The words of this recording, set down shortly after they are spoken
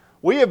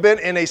We have been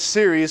in a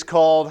series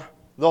called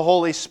The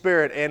Holy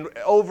Spirit, and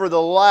over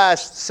the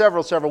last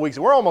several weeks,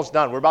 we're almost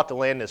done. We're about to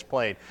land this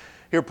plane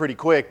here pretty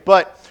quick,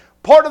 but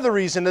part of the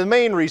reason, the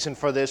main reason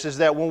for this is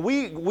that when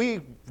we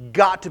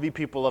got to be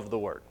people of the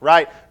Word,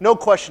 right? No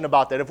question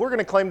about that. If we're going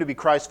to claim to be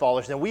Christ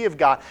followers, then we have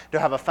got to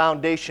have a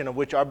foundation of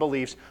which our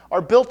beliefs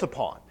are built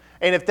upon.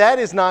 And if that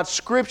is not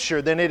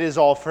Scripture, then it is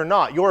all for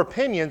naught. Your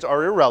opinions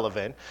are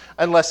irrelevant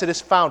unless it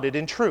is founded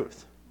in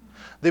truth.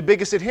 The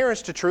biggest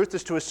adherence to truth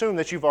is to assume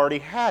that you've already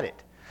had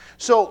it.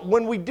 So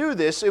when we do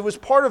this, it was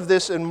part of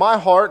this in my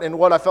heart, and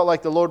what I felt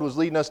like the Lord was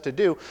leading us to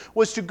do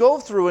was to go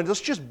through and let's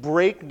just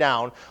break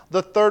down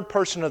the third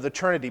person of the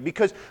Trinity.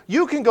 Because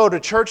you can go to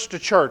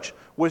church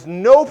with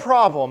no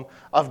problem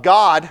of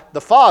God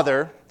the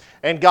Father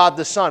and God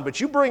the Son.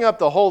 But you bring up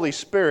the Holy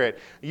Spirit,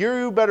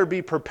 you better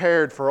be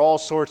prepared for all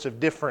sorts of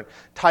different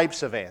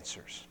types of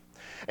answers.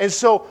 And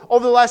so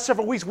over the last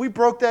several weeks, we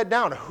broke that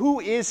down.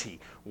 Who is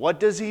He? What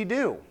does He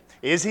do?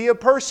 Is He a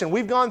person?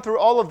 We've gone through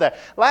all of that.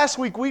 Last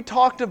week we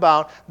talked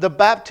about the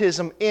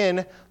baptism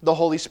in the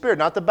Holy Spirit,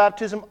 not the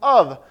baptism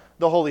of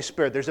the Holy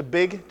Spirit. There's a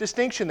big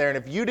distinction there, and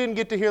if you didn't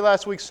get to hear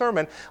last week's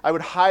sermon, I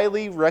would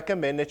highly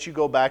recommend that you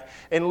go back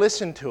and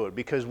listen to it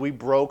because we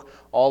broke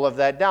all of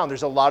that down.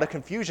 There's a lot of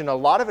confusion. A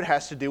lot of it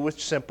has to do with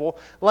simple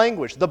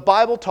language. The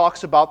Bible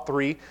talks about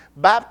three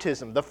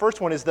baptisms. The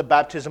first one is the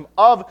baptism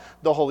of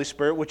the Holy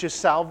Spirit, which is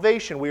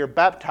salvation. We are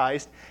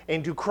baptized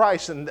into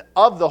Christ, and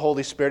of the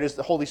Holy Spirit is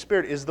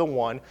the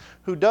one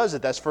who does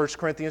it. That's 1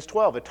 Corinthians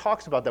 12. It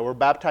talks about that. We're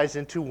baptized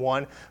into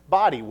one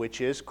body,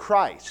 which is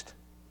Christ.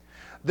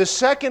 The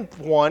second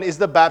one is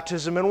the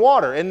baptism in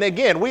water. And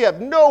again, we have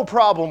no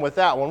problem with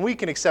that one. We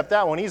can accept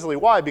that one easily.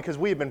 Why? Because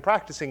we have been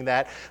practicing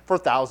that for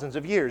thousands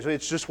of years.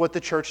 It's just what the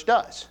church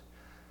does.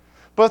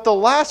 But the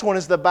last one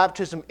is the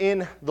baptism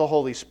in the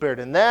Holy Spirit.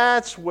 And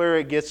that's where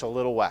it gets a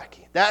little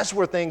wacky. That's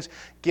where things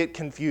get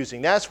confusing.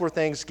 That's where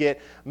things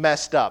get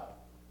messed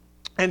up.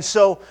 And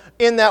so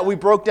in that we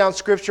broke down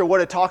Scripture,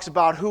 what it talks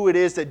about, who it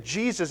is, that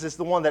Jesus is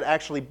the one that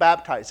actually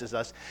baptizes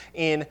us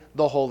in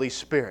the Holy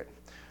Spirit.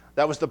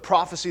 That was the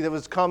prophecy that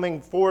was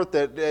coming forth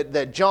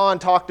that John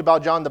talked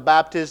about, John the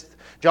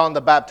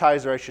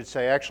Baptizer, I should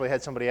say. I actually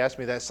had somebody ask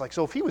me that. It's like,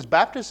 so if he was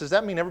Baptist, does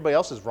that mean everybody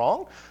else is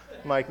wrong?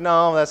 I'm like,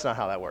 no, that's not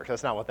how that works.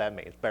 That's not what that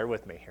means. Bear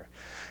with me here.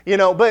 You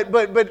know,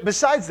 but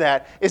besides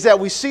that, is that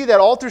we see that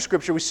all through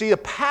Scripture, we see a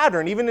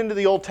pattern, even into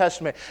the Old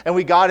Testament, and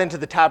we got into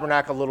the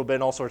tabernacle a little bit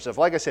and all sorts of stuff.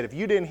 Like I said, if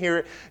you didn't hear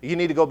it, you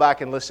need to go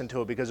back and listen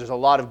to it because there's a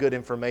lot of good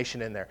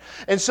information in there.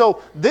 And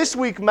so this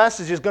week's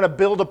message is going to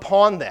build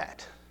upon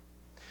that.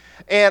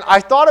 And I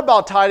thought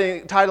about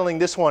titling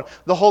this one,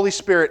 The Holy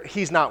Spirit,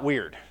 He's Not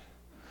Weird.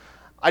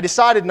 I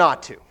decided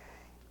not to.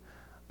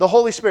 The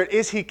Holy Spirit,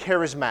 is He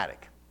charismatic?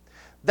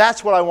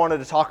 That's what I wanted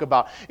to talk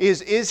about,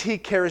 is He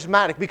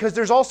charismatic? Because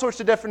there's all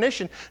sorts of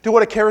definition to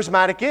what a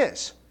charismatic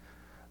is.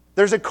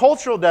 There's a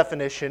cultural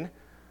definition.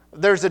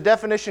 There's a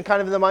definition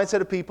kind of in the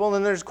mindset of people, and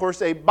then there's, of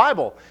course, a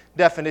Bible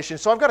definition.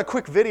 So I've got a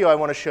quick video I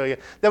want to show you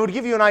that would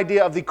give you an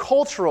idea of the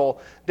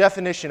cultural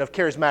definition of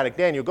charismatic.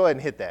 Daniel, go ahead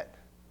and hit that.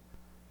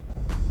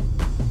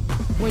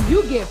 When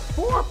you get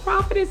 4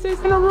 prophetesses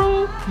in a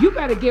room, you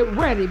better get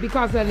ready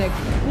because an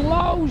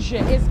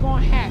explosion is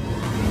going to happen.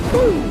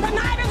 Boom.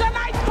 Tonight is a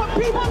night for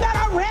people that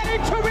are ready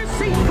to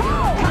receive.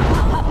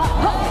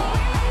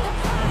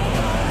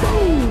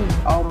 Boom.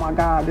 Oh my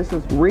God, this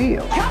is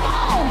real. Come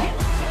on!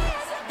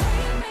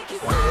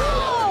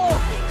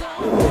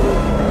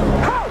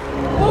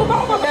 Move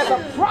over, there's a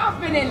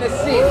prophet in the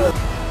city.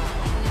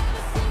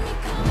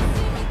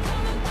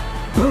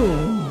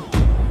 Boom.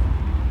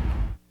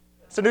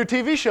 It's a new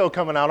TV show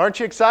coming out. Aren't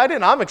you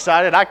excited? I'm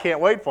excited. I can't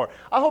wait for it.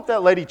 I hope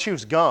that lady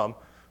chews gum.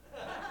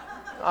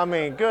 I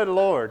mean, good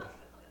Lord.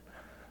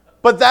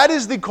 But that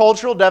is the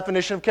cultural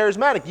definition of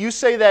charismatic. You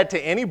say that to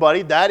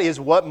anybody, that is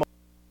what most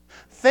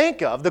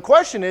think of. The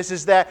question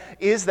is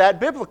that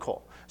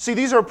biblical? See,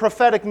 these are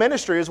prophetic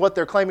ministry is what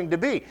they're claiming to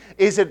be.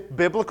 Is it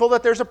biblical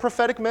that there's a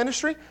prophetic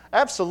ministry?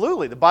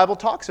 Absolutely. The Bible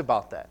talks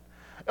about that.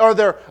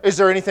 Is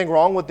there anything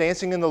wrong with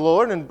dancing in the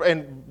Lord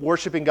and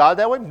worshiping God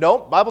that way? No,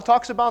 the Bible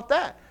talks about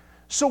that.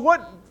 So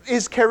what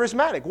is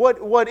charismatic?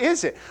 What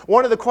is it?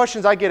 One of the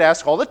questions I get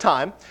asked all the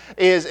time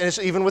is, and it's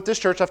even with this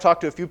church, I've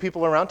talked to a few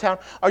people around town,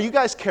 are you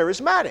guys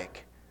charismatic?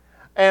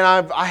 And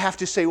I have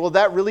to say, well,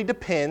 that really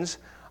depends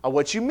on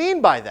what you mean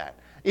by that.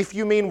 If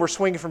you mean we're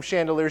swinging from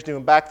chandeliers,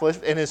 doing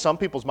backflips, and in some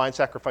people's mind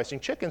sacrificing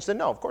chickens, then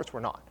no, of course we're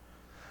not.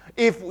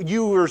 If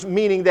you were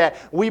meaning that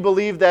we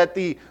believe that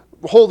the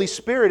Holy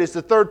Spirit is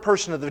the third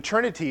person of the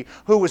Trinity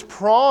who was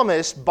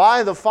promised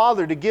by the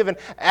Father to given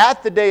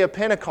at the day of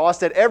Pentecost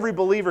that every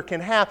believer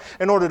can have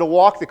in order to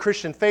walk the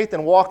Christian faith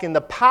and walk in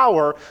the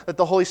power that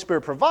the Holy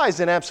Spirit provides,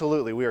 then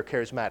absolutely we are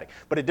charismatic.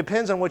 But it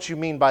depends on what you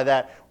mean by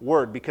that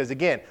word because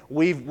again,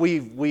 we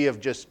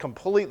have just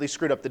completely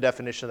screwed up the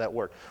definition of that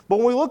word. But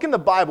when we look in the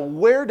Bible,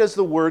 where does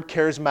the word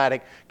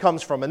charismatic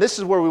comes from? And this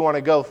is where we want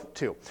to go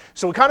to.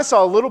 So we kind of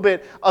saw a little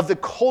bit of the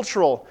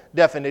cultural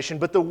definition,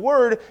 but the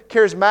word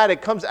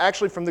charismatic comes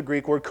actually from the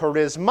Greek word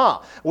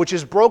charisma, which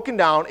is broken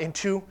down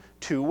into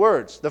two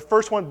words. The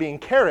first one being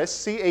charis,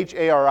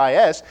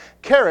 C-H-A-R-I-S,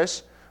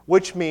 charis,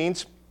 which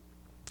means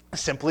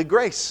simply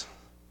grace.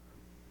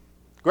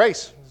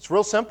 Grace. It's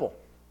real simple.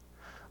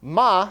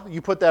 Ma,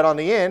 you put that on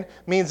the end,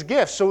 means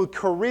gifts. So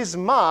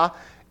charisma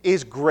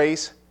is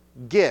grace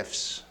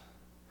gifts.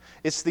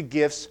 It's the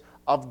gifts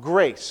of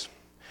grace.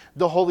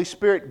 The Holy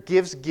Spirit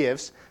gives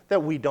gifts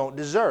that we don't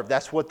deserve.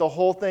 That's what the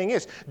whole thing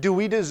is. Do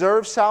we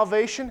deserve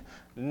salvation?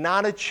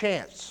 Not a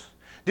chance.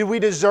 Did we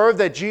deserve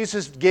that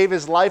Jesus gave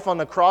His life on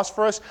the cross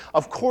for us?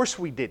 Of course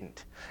we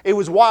didn't. It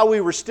was while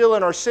we were still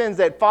in our sins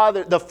that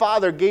the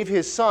Father gave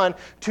His Son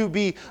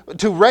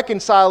to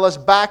reconcile us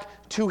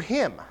back to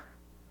Him.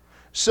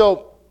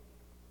 So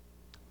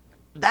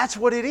that's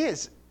what it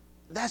is.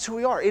 That's who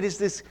we are. It is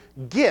this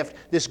gift,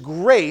 this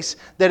grace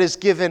that is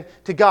given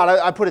to God.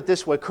 I put it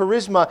this way.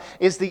 Charisma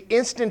is the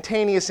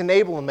instantaneous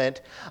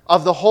enablement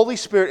of the Holy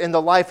Spirit in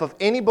the life of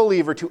any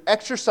believer to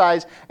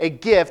exercise a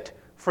gift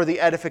for the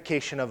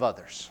edification of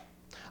others.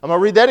 I'm going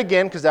to read that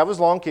again because that was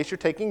long in case you're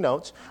taking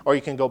notes, or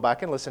you can go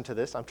back and listen to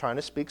this. I'm trying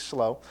to speak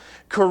slow.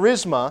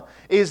 Charisma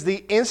is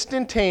the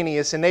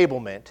instantaneous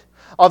enablement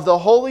of the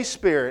Holy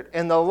Spirit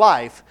in the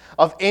life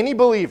of any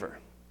believer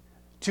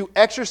to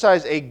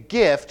exercise a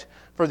gift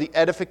for the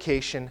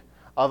edification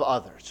of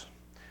others.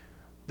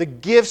 The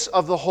gifts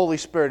of the Holy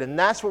Spirit, and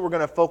that's what we're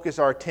going to focus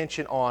our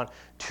attention on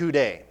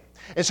today.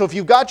 And so if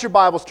you've got your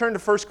Bibles, turn to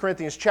 1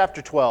 Corinthians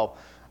chapter 12.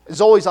 As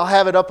always, I'll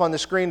have it up on the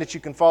screen that you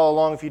can follow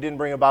along if you didn't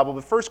bring a Bible.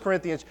 But 1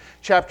 Corinthians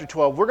chapter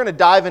 12, we're going to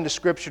dive into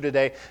Scripture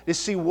today to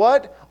see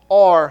what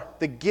are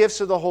the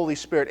gifts of the Holy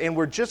Spirit. And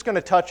we're just going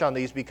to touch on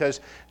these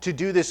because to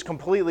do this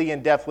completely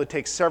in depth would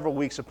take several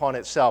weeks upon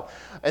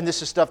itself. And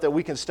this is stuff that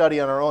we can study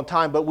on our own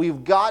time, but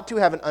we've got to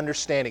have an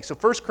understanding. So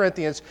 1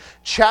 Corinthians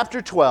chapter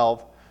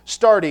 12,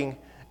 starting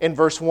in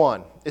verse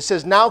 1. It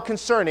says, now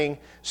concerning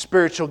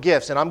spiritual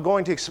gifts. And I'm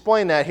going to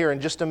explain that here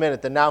in just a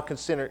minute, the now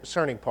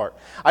concerning part.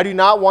 I do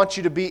not want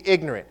you to be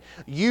ignorant.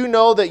 You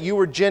know that you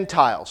were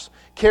Gentiles,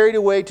 carried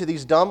away to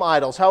these dumb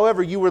idols.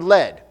 However, you were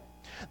led.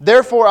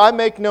 Therefore, I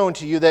make known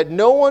to you that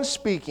no one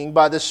speaking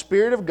by the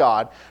Spirit of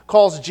God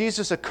calls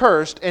Jesus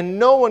accursed, and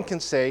no one can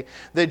say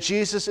that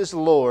Jesus is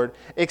Lord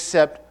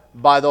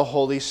except by the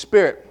Holy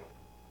Spirit.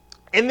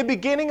 In the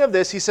beginning of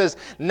this, he says,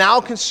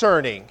 now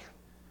concerning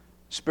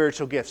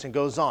spiritual gifts, and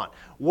goes on.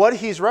 What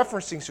he's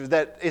referencing to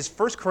that is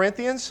 1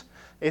 Corinthians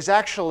is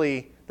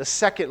actually the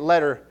second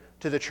letter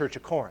to the church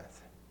of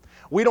Corinth.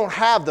 We don't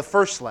have the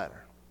first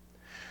letter.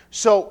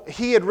 So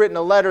he had written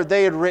a letter,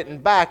 they had written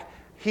back.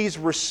 He's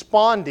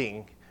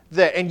responding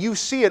that, and you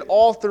see it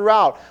all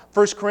throughout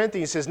 1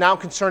 Corinthians. Says, now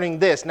concerning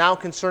this, now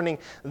concerning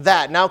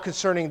that, now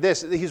concerning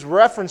this. He's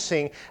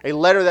referencing a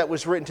letter that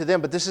was written to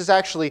them, but this is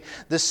actually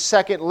the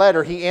second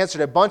letter. He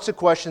answered a bunch of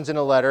questions in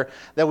a letter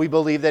that we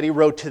believe that he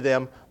wrote to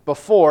them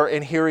before,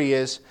 and here he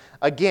is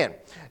again.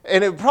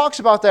 And it talks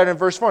about that in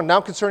verse 4. Now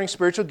concerning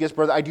spiritual gifts,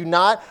 brother, I do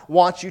not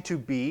want you to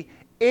be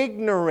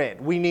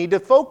ignorant. We need to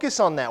focus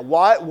on that.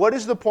 What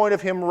is the point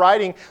of him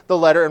writing the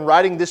letter and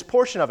writing this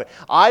portion of it?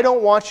 I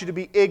don't want you to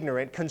be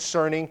ignorant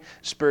concerning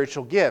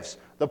spiritual gifts.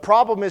 The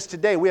problem is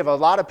today we have a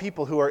lot of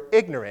people who are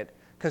ignorant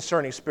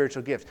concerning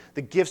spiritual gifts.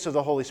 The gifts of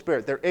the Holy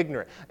Spirit. They're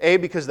ignorant. A,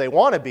 because they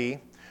want to be,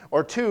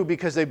 or two,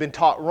 because they've been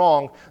taught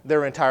wrong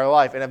their entire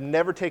life and have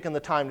never taken the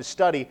time to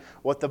study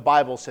what the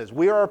Bible says.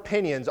 Our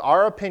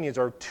opinions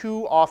are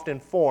too often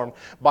formed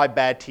by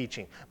bad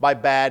teaching, by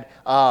bad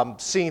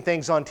seeing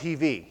things on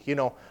TV. You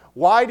know,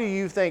 why do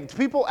you think,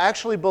 people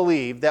actually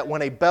believe that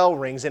when a bell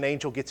rings, an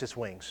angel gets its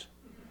wings?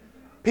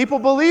 People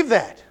believe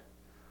that.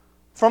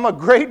 From a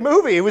great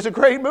movie. It was a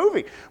great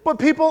movie. But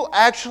people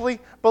actually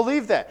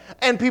believe that.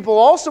 And people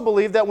also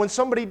believe that when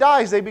somebody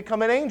dies, they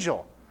become an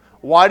angel.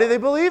 Why do they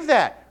believe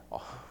that?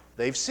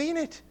 They've seen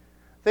it.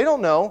 They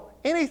don't know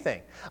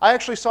anything. I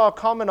actually saw a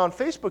comment on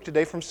Facebook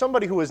today from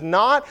somebody who is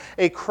not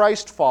a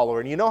Christ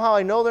follower. And you know how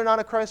I know they're not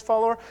a Christ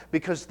follower?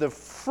 Because the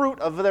fruit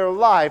of their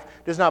life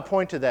does not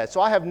point to that.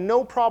 So I have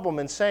no problem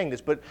in saying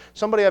this, but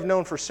somebody I've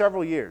known for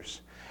several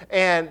years.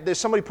 And there's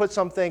somebody put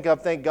something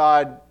up, thank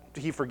God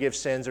he forgives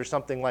sins or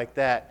something like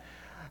that.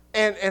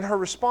 And her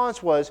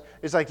response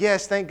is like,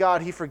 yes, thank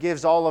God he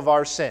forgives all of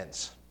our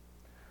sins.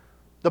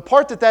 The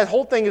part that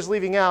whole thing is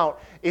leaving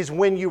out is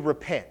when you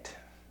repent.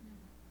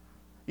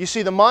 You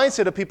see, the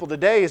mindset of people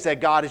today is that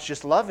God is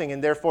just loving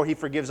and therefore He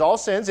forgives all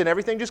sins and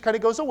everything just kind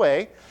of goes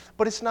away.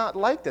 But it's not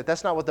like that.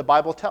 That's not what the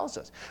Bible tells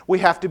us. We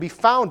have to be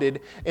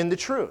founded in the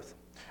truth.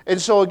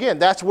 And so again,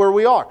 that's where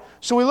we are.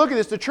 So we look at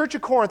this. The Church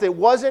of Corinth, it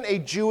wasn't a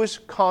Jewish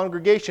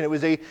congregation. It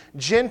was a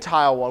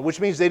Gentile one, which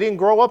means they didn't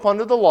grow up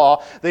under the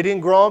law. They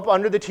didn't grow up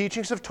under the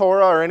teachings of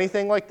Torah or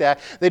anything like that.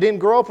 They didn't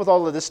grow up with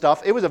all of this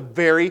stuff. It was a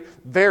very,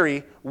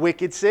 very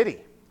wicked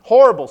city.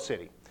 Horrible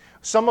city.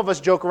 Some of us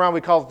joke around,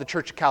 we call it the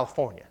Church of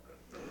California.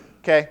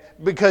 Okay?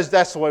 Because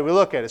that's the way we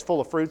look at it. It's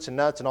full of fruits and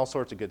nuts and all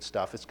sorts of good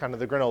stuff. It's kind of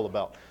the granola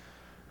belt.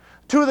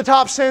 Two of the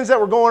top sins that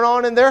were going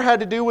on in there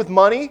had to do with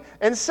money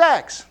and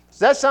sex. Does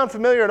that sound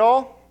familiar at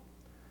all?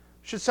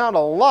 Should sound a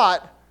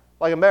lot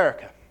like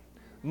America.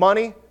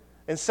 Money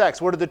and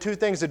sex. What are the two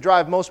things that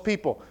drive most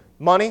people?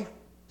 Money,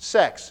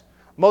 sex.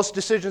 Most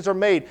decisions are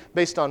made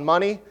based on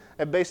money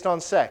and based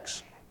on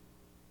sex.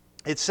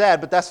 It's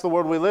sad, but that's the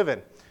world we live in.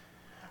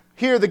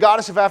 Here, the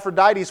goddess of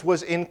Aphrodite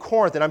was in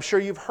Corinth, and I'm sure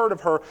you've heard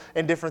of her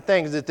in different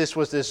things, that this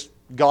was this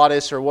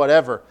goddess or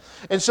whatever.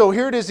 And so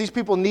here it is, these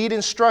people need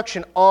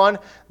instruction on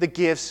the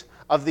gifts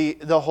of the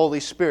Holy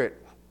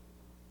Spirit.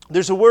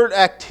 There's a word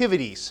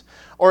activities,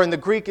 or in the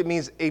Greek it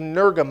means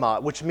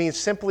energema, which means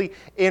simply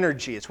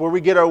energy. It's where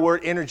we get our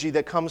word energy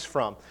that comes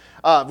from,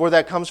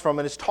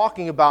 and it's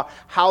talking about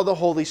how the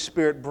Holy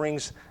Spirit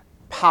brings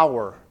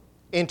power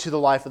into the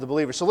life of the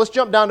believer. So let's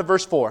jump down to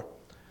verse 4.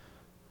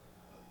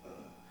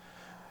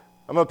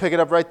 I'm going to pick it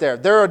up right there.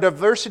 There are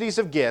diversities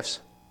of gifts,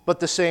 but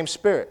the same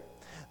Spirit.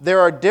 There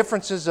are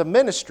differences of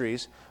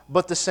ministries,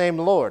 but the same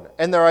Lord.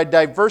 And there are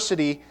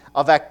diversity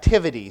of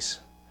activities,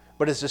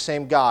 but it's the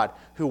same God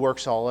who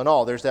works all in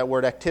all. There's that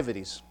word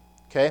activities.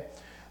 Okay?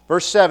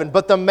 Verse 7,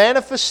 but the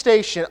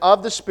manifestation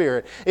of the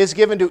Spirit is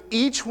given to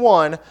each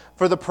one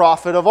for the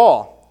profit of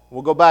all.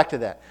 We'll go back to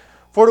that.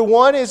 For to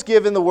one is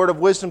given the word of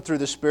wisdom through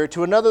the Spirit,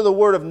 to another the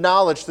word of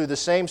knowledge through the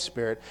same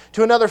Spirit,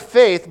 to another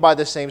faith by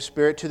the same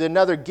Spirit, to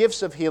another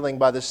gifts of healing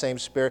by the same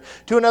Spirit,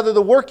 to another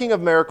the working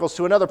of miracles,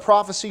 to another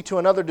prophecy, to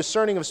another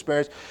discerning of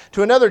spirits,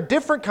 to another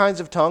different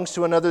kinds of tongues,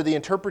 to another the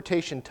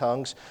interpretation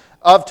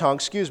of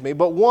tongues,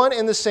 but one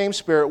and the same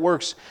Spirit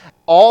works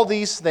all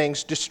these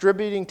things,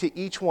 distributing to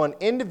each one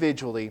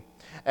individually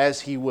as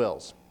He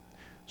wills.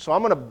 So I'm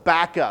going to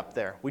back up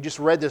there. We just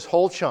read this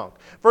whole chunk.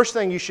 First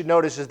thing you should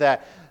notice is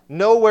that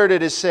nowhere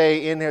did it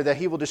say in there that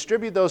He will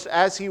distribute those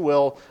as He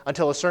will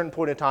until a certain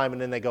point in time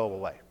and then they go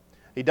away.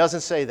 He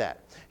doesn't say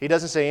that. He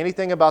doesn't say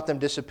anything about them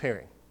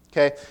disappearing.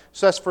 Okay,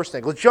 so that's the first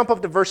thing. Let's jump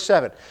up to verse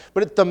 7.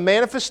 But the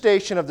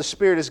manifestation of the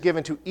Spirit is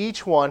given to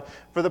each one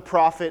for the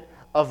profit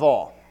of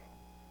all.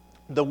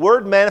 The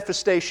word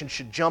manifestation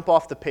should jump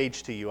off the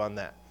page to you on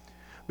that.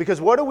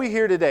 Because what do we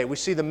hear today? We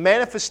see the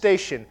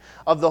manifestation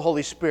of the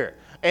Holy Spirit.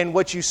 And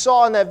what you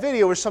saw in that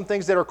video are some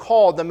things that are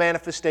called the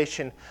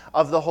manifestation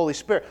of the Holy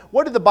Spirit.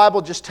 What did the Bible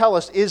just tell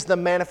us is the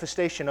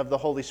manifestation of the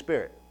Holy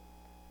Spirit?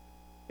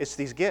 It's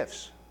these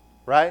gifts,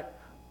 right?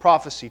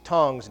 Prophecy,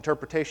 tongues,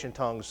 interpretation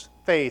tongues,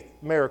 faith,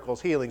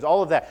 miracles, healings,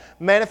 all of that.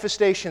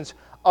 Manifestations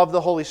of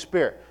the Holy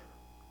Spirit.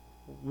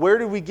 Where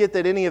do we get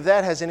that any of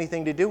that has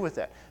anything to do with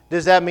that?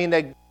 Does that mean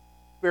that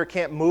Spirit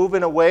can't move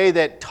in a way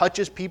that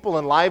touches people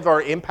and lives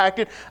are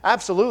impacted?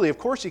 Absolutely, of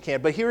course He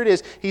can. But here it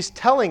is. He's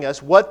telling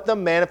us what the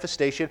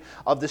manifestation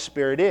of the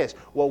Spirit is.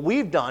 What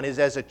we've done is,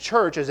 as a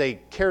church, as a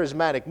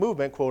charismatic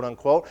movement, quote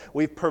unquote,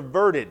 we've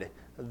perverted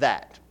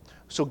that.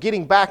 So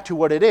getting back to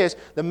what it is,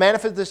 the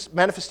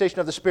manifestation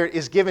of the Spirit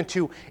is given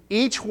to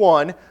each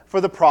one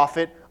for the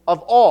profit of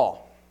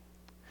all.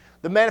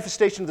 The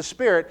manifestation of the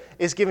Spirit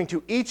is given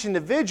to each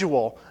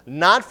individual,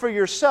 not for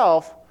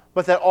yourself,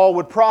 but that all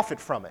would profit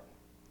from it.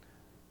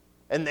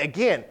 And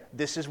again,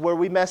 this is where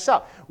we mess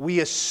up. We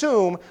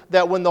assume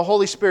that when the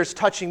Holy Spirit's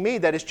touching me,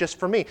 that it's just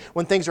for me.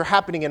 When things are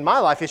happening in my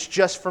life, it's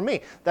just for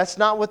me. That's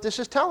not what this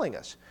is telling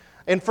us.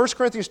 In 1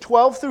 Corinthians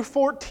 12 through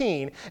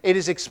 14, it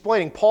is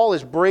explaining, Paul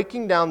is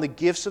breaking down the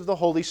gifts of the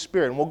Holy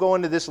Spirit. And we'll go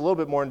into this a little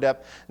bit more in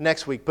depth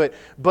next week.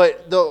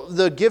 But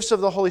the gifts of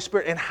the Holy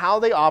Spirit and how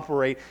they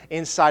operate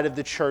inside of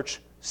the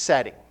church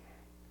setting.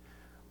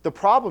 The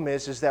problem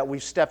is that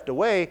we've stepped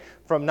away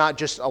from not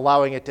just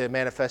allowing it to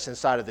manifest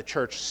inside of the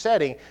church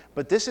setting,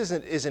 but this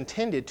is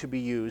intended to be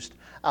used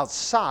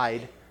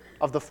outside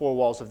of the four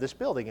walls of this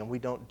building, and we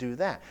don't do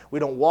that. We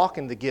don't walk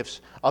in the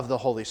gifts of the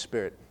Holy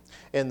Spirit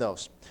in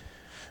those.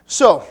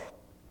 So,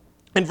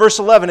 in verse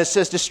 11 it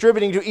says,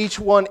 distributing to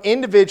each one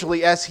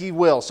individually as He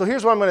will. So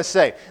here's what I'm going to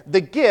say. The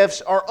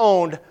gifts are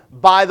owned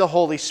by the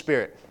Holy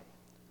Spirit.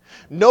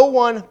 No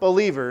one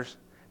believer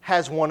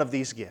has one of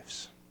these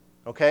gifts.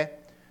 Okay?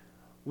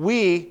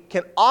 We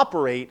can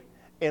operate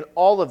in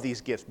all of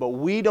these gifts, but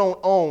we don't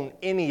own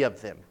any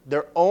of them.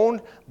 They're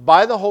owned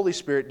by the Holy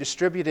Spirit,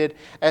 distributed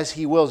as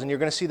He wills, and you're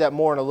going to see that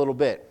more in a little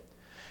bit.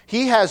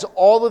 He has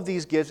all of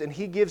these gifts, and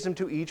He gives them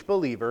to each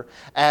believer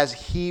as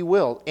He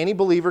will. Any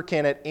believer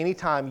can at any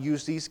time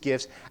use these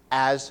gifts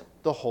as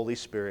the Holy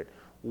Spirit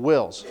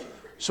wills.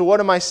 So what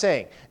am I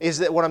saying?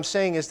 What I'm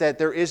saying is that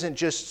there isn't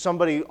just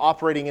somebody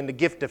operating in the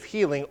gift of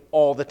healing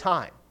all the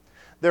time.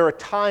 There are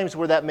times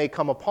where that may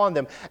come upon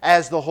them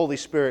as the Holy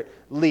Spirit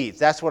leads.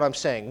 That's what I'm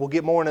saying. We'll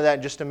get more into that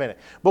in just a minute.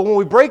 But when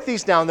we break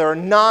these down, there are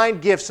 9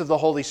 gifts of the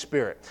Holy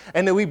Spirit.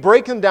 And then we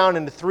break them down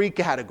into 3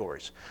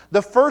 categories.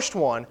 The first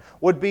one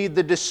would be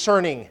the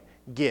discerning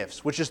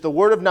gifts, which is the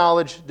word of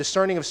knowledge,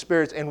 discerning of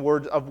spirits, and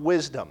word of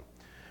wisdom.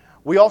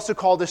 We also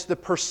call this the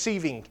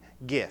perceiving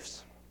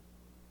gifts.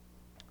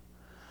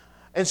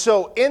 And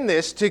so in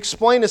this, to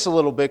explain this a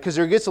little bit, because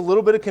there gets a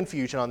little bit of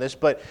confusion on this,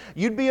 but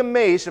you'd be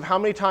amazed at how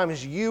many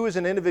times you as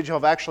an individual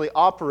have actually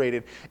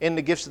operated in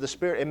the gifts of the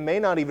Spirit and may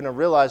not even have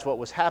realized what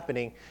was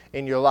happening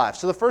in your life.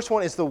 So the first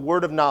one is the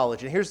word of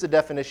knowledge, and here's the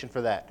definition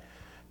for that.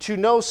 To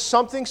know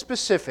something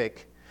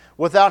specific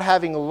without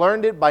having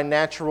learned it by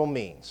natural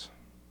means.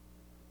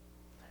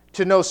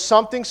 To know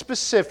something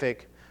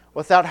specific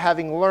without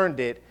having learned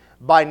it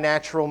by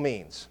natural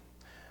means.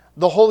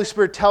 the Holy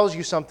Spirit tells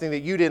you something that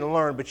you didn't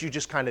learn, but you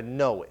just kind of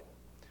know it.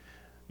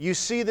 You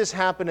see this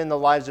happen in the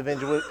lives of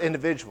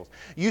individuals.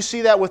 You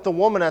see that with the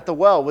woman at the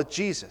well with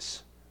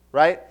Jesus,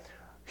 right?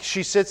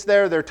 She sits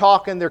there, they're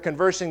talking, they're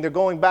conversing, they're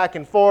going back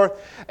and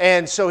forth.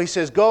 And so he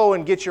says, go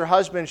and get your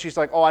husband. She's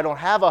like, oh, I don't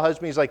have a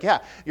husband. He's like, yeah,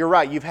 you're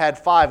right. You've had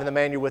 5, and the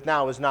man you're with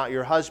now is not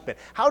your husband.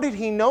 How did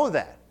he know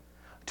that?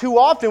 Too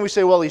often we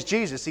say, well, he's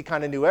Jesus. He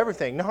kind of knew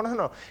everything.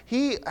 No.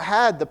 He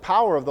had the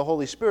power of the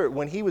Holy Spirit.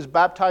 When he was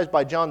baptized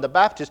by John the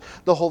Baptist,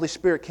 the Holy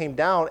Spirit came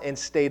down and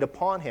stayed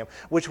upon him,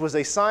 which was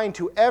a sign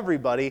to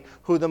everybody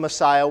who the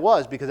Messiah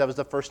was, because that was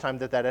the first time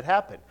that had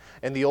happened.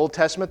 In the Old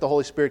Testament, the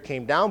Holy Spirit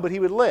came down, but he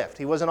would lift.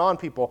 He wasn't on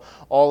people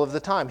all of the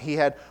time. He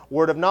had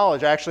word of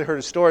knowledge. I actually heard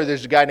a story.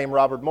 There's a guy named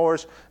Robert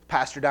Morris,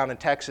 pastor down in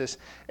Texas,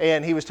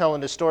 and he was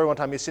telling this story one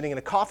time. He was sitting in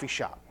a coffee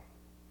shop.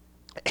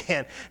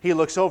 And he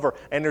looks over,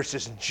 and there's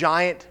this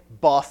giant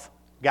buff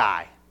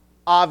guy,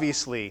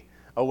 obviously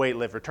a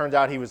weightlifter. Turns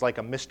out he was like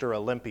a Mr.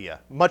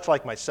 Olympia, much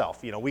like myself.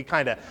 You know, we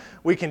can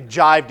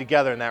jive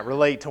together and that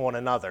relate to one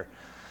another.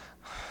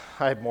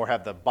 I more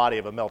have the body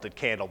of a melted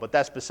candle, but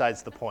that's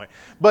besides the point.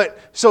 But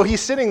so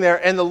he's sitting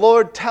there, and the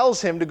Lord tells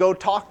him to go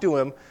talk to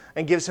him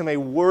and gives him a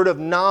word of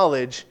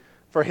knowledge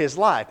for his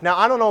life. Now,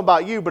 I don't know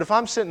about you, but if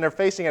I'm sitting there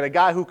facing at a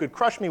guy who could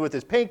crush me with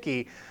his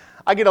pinky,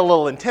 I get a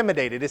little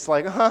intimidated. It's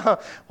like,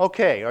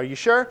 okay, are you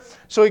sure?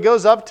 So he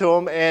goes up to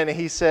him, and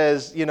he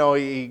says, you know,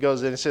 he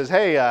goes in and says,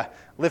 hey,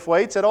 lift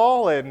weights at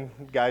all? And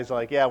the guy's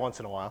like, yeah, once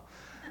in a while.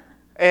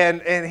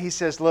 And he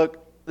says, look,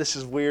 this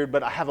is weird,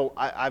 but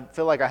I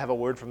feel like I have a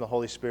word from the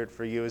Holy Spirit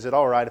for you. Is it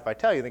all right if I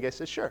tell you? And the guy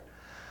says, sure.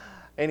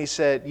 And he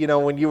said, you know,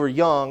 when you were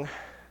young,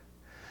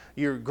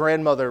 your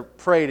grandmother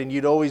prayed, and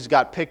you'd always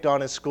got picked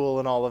on in school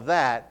and all of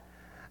that.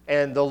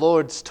 And the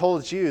Lord's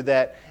told you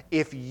that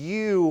if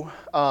you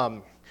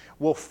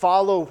will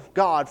follow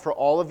God for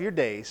all of your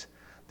days,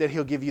 that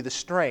he'll give you the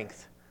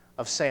strength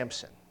of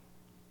Samson.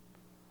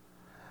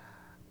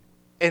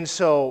 And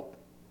so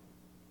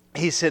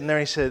he's sitting there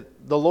and he said,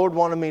 the Lord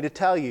wanted me to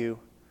tell you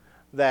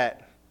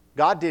that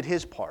God did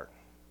his part.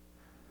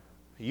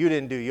 You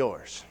didn't do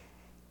yours.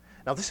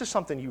 Now this is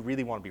something you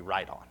really want to be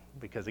right on,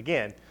 because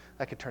again,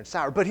 that could turn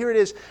sour. But here it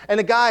is. And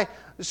the guy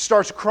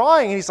starts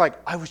crying, and he's like,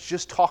 I was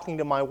just talking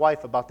to my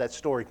wife about that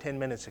story 10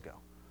 minutes ago.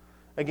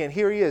 Again,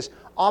 here he is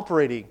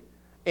operating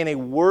in a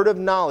word of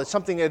knowledge,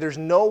 something that there's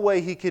no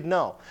way he could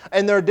know.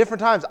 And there are different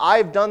times.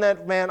 I've done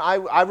that, man.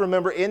 I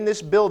remember in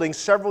this building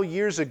several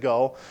years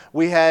ago,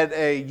 we had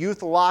a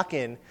youth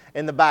lock-in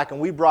in the back, and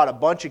we brought a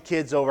bunch of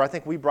kids over. I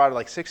think we brought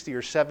like 60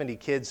 or 70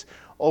 kids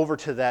over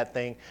to that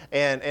thing.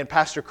 And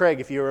Pastor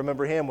Craig, if you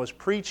remember him, was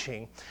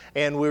preaching.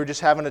 And we were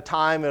just having a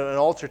time, an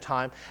altar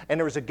time. And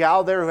there was a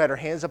gal there who had her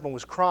hands up and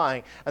was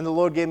crying. And the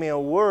Lord gave me a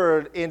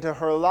word into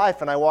her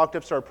life. And I walked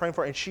up, started praying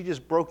for her. And she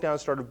just broke down and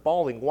started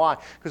bawling. Why?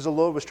 Because the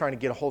Lord was trying to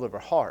get a hold of her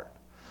heart.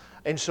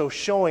 And so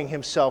showing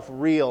himself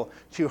real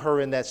to her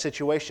in that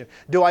situation.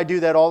 Do I do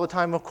that all the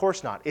time? Of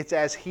course not. It's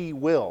as he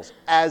wills,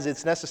 as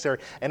it's necessary,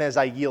 and as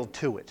I yield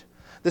to it.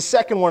 The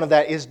second one of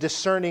that is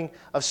discerning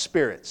of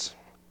spirits.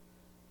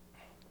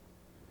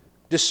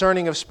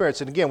 Discerning of spirits.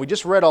 And again, we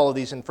just read all of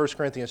these in 1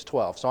 Corinthians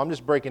 12, so I'm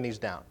just breaking these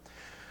down.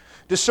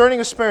 Discerning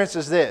of spirits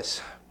is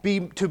this: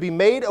 to be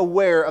made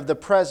aware of the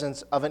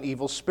presence of an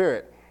evil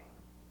spirit.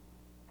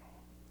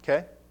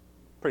 Okay?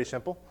 Pretty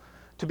simple.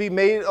 To be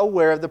made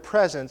aware of the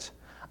presence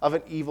of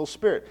an evil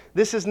spirit.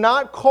 This is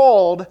not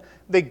called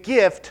the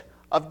gift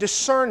of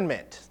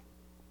discernment.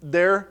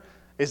 There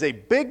is a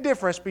big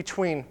difference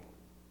between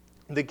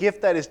the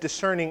gift that is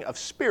discerning of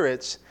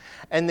spirits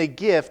and the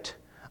gift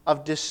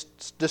of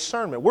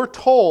discernment. We're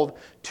told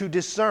to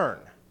discern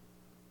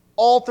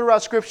all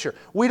throughout Scripture.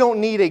 We don't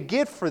need a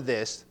gift for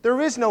this.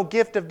 There is no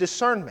gift of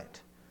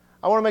discernment.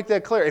 I want to make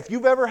that clear. If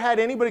you've ever had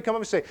anybody come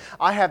up and say,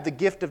 I have the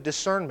gift of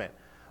discernment,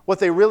 what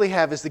they really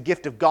have is the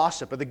gift of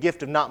gossip, or the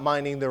gift of not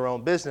minding their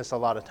own business a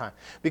lot of time,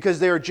 because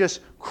they are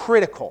just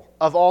critical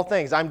of all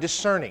things. I'm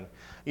discerning.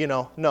 You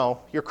know,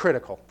 no, you're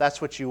critical. That's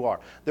what you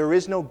are. There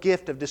is no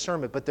gift of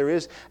discernment, but there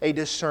is a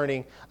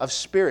discerning of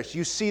spirits.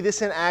 You see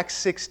this in Acts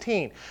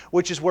 16,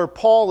 which is where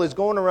Paul is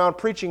going around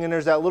preaching, and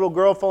there's that little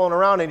girl following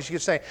around, and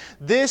she's saying,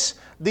 these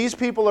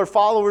people are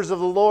followers of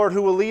the Lord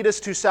who will lead us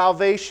to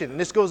salvation. And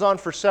this goes on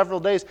for several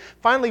days.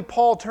 Finally,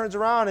 Paul turns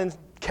around and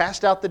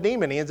cast out the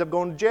demon. He ends up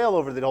going to jail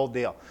over the whole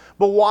deal.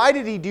 But why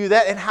did he do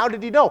that, and how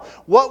did he know?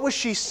 What was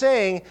she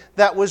saying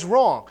that was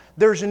wrong?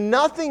 There's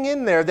nothing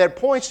in there that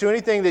points to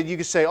anything that you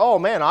could say, oh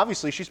man,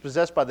 obviously she's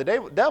possessed by the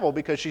devil,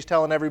 because she's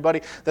telling everybody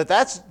that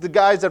that's the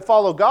guys that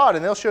follow God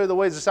and they'll show you the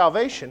ways of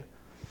salvation.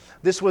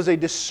 This was a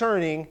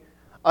discerning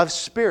of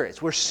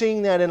spirits. We're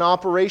seeing that in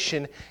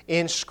operation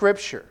in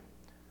Scripture.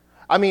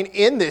 I mean,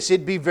 in this,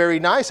 it'd be very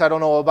nice. I don't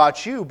know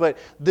about you, but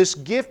this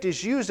gift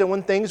is used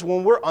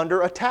when we're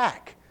under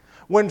attack.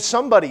 When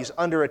somebody's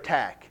under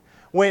attack.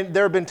 When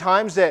there have been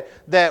times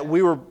that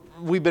we were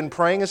we've been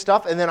praying and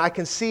stuff, and then I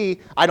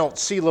don't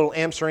see little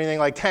imps or anything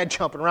like that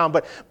jumping around,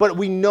 but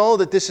we know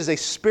that this is a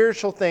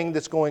spiritual thing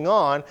that's going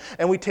on,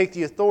 and we take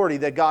the authority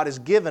that God has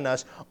given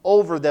us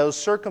over those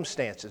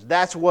circumstances.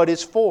 That's what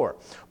it's for.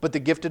 But the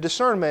gift of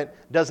discernment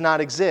does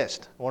not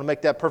exist. I want to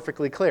make that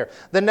perfectly clear.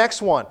 The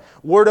next one,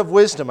 word of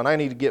wisdom, and I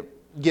need to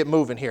get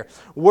moving here.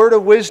 Word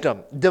of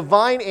wisdom,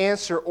 divine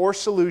answer or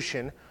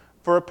solution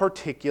for a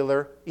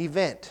particular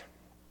event.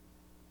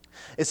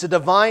 It's a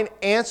divine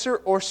answer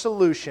or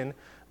solution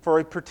for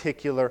a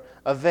particular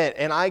event.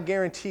 And I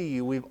guarantee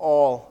you we've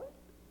all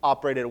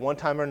operated at one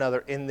time or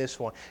another in this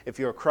one. If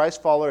you're a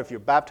Christ follower, if you're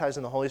baptized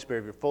in the Holy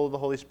Spirit, if you're full of the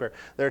Holy Spirit,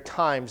 there are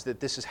times that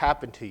this has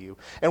happened to you.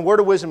 And word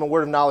of wisdom and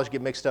word of knowledge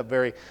get mixed up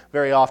very,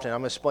 very often.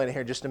 I'm going to explain it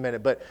here in just a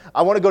minute. But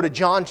I want to go to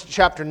John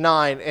chapter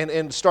 9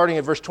 and starting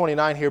at verse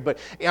 29 here. But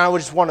I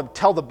just want to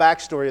tell the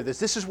backstory of this.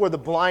 This is where the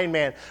blind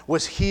man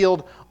was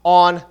healed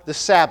on the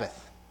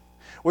Sabbath,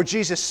 where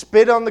Jesus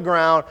spit on the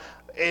ground,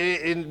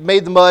 it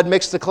made the mud,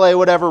 mixed the clay,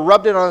 whatever,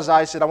 rubbed it on his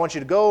eyes, said, I want you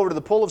to go over to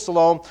the pool of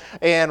Siloam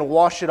and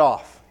wash it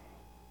off.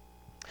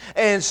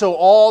 And so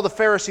all the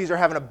Pharisees are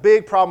having a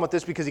big problem with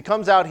this because he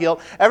comes out healed.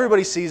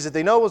 Everybody sees it.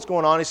 They know what's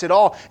going on. He said,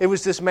 it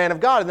was this man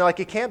of God. And they're like,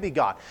 it can't be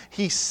God.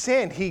 He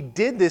sinned. He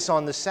did this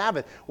on the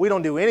Sabbath. We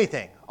don't do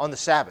anything on the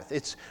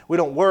Sabbath. We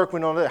don't work. We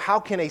don't. How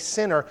can a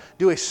sinner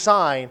do a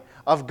sign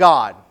of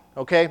God?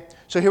 Okay,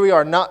 so here we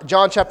are,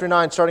 John chapter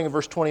 9, starting in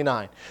verse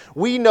 29.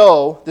 We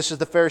know, this is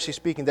the Pharisee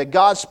speaking, that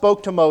God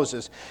spoke to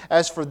Moses.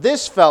 As for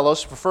this fellow,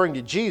 referring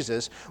to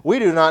Jesus, we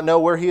do not know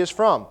where he is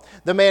from.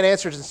 The man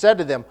answered and said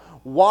to them,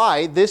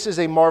 why, this is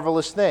a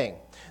marvelous thing,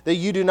 that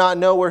you do not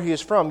know where he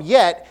is from,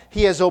 yet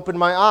he has opened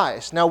my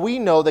eyes. Now we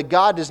know that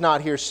God does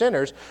not hear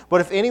sinners,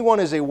 but if anyone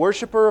is a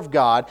worshiper of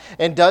God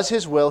and does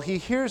his will, he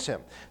hears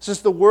him. Since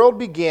the world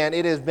began,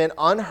 it has been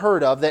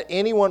unheard of that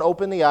anyone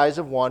opened the eyes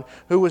of one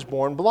who was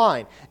born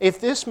blind.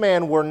 If this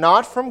man were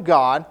not from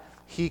God,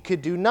 he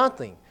could do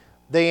nothing.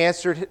 They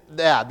answered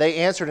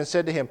and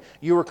said to him,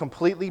 you were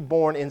completely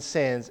born in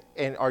sins,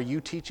 and are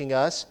you teaching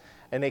us?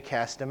 And they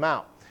cast him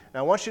out. Now,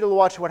 I want you to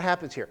watch what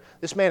happens here.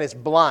 This man is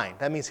blind.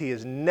 That means he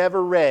has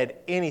never read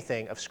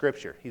anything of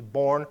Scripture. He's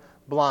born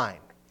blind.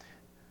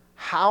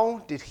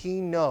 How did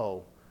he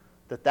know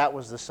that that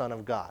was the Son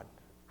of God?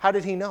 How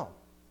did he know?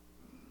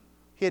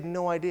 He had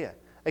no idea.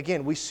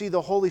 Again, we see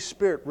the Holy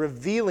Spirit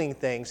revealing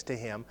things to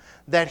him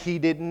that he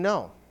didn't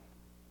know.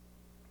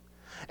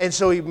 And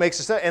so he makes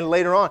this, and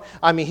later on,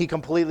 he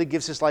completely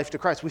gives his life to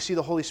Christ. We see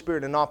the Holy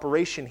Spirit in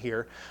operation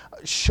here,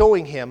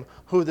 showing him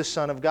who the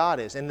Son of God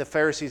is. And the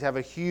Pharisees have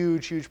a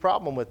huge, huge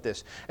problem with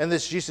this. And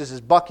this Jesus is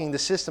bucking the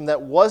system that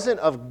wasn't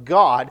of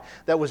God,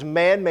 that was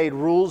man-made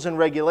rules and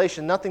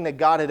regulation, nothing that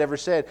God had ever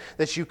said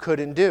that you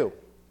couldn't do.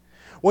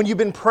 When you've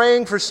been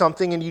praying for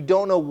something and you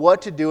don't know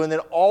what to do, and then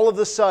all of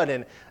a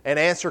sudden an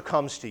answer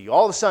comes to you.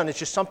 All of a sudden it's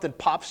just something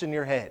pops in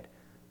your head.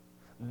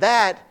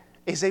 That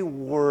is a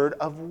word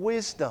of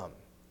wisdom.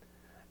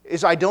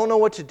 Is I don't know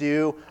what to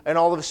do, and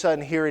all of a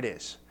sudden, here it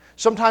is.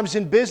 Sometimes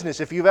in business,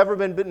 if you've ever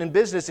been in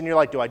business and you're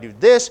like, do I do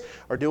this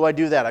or do I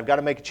do that? I've got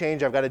to make a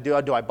change. I've got to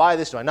do I buy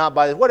this? Do I not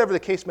buy this? Whatever the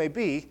case may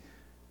be.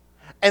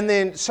 And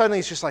then suddenly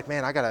it's just like,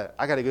 man, I gotta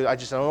go. I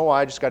don't know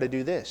why. I just got to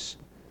do this.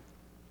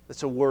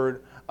 That's a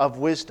word of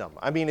wisdom.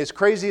 As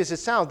crazy as it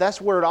sounds, that's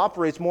where it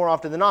operates more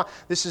often than not.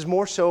 This is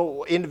more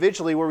so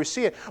individually where we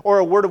see it. Or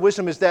a word of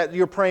wisdom is that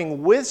you're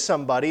praying with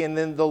somebody and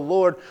then the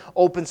Lord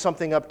opens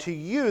something up to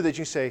you that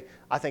you say,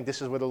 I think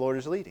this is where the Lord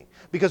is leading.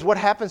 Because what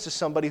happens to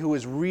somebody who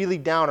is really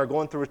down or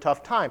going through a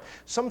tough time?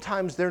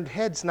 Sometimes their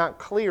head's not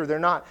clear. They're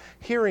not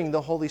hearing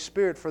the Holy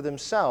Spirit for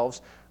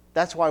themselves.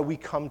 That's why we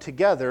come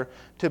together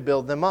to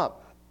build them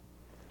up.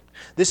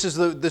 This is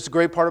the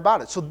great part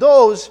about it. So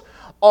those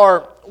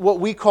are what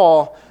we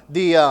call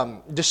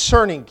the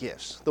discerning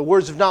gifts, the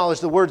words of knowledge,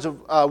 the words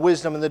of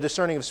wisdom, and the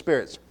discerning of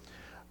spirits.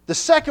 The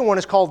second one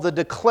is called the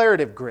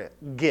declarative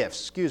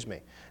gifts,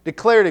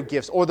 declarative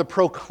gifts, or the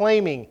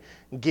proclaiming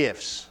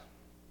gifts,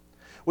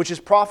 which is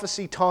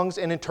prophecy, tongues,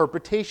 and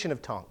interpretation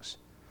of tongues.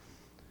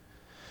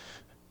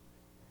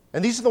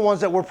 And these are the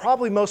ones that we're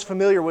probably most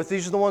familiar with.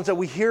 These are the ones that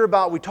we hear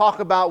about, we talk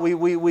about,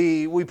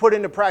 we put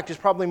into practice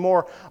probably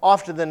more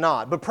often than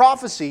not. But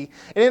prophecy,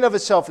 in and of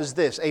itself, is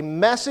this: a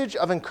message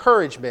of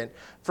encouragement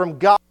from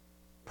God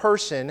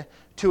person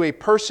to a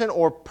person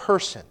or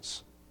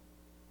persons.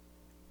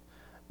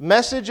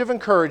 Message of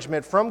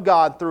encouragement from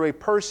God through a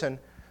person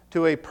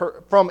to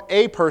from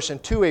a person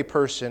to a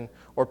person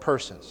or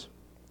persons.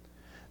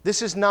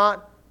 This is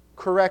not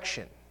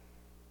correction.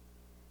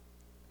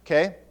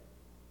 Okay?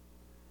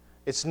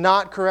 It's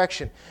not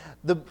correction.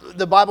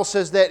 The Bible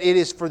says that it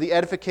is for the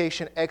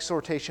edification,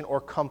 exhortation, or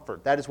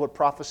comfort. That is what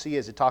prophecy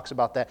is. It talks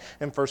about that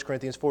in 1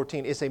 Corinthians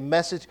 14. It's a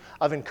message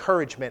of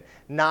encouragement,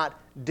 not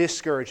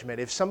discouragement.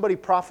 If somebody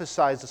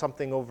prophesies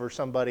something over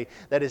somebody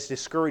that is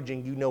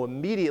discouraging, you know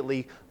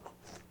immediately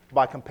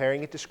by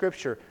comparing it to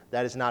Scripture,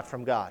 that is not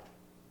from God.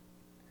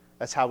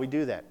 That's how we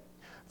do that.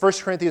 1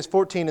 Corinthians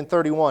 14 and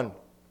 31.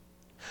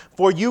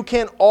 For you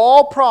can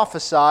all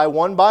prophesy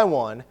one by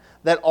one,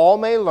 that all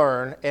may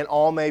learn and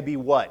all may be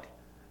what?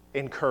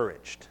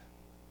 Encouraged.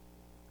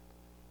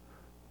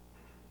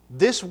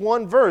 This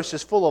one verse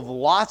is full of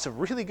lots of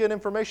really good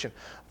information.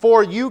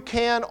 For you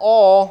can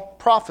all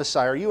prophesy.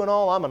 Are you an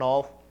all? I'm an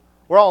all.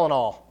 We're all an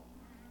all.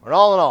 We're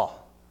all an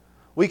all.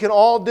 We can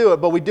all do it,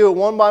 but we do it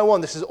one by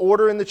one. This is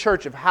order in the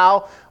church of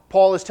how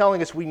Paul is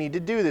telling us we need to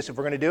do this. If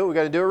we're going to do it, we've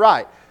got to do it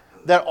right.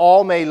 That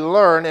all may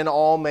learn and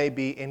all may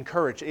be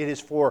encouraged. It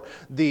is for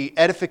the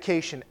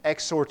edification,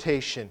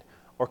 exhortation,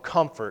 or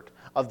comfort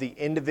of the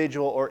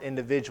individual or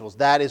individuals.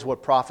 That is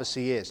what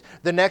prophecy is.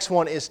 The next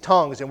one is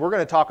tongues, and we're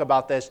going to talk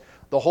about this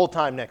the whole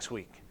time next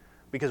week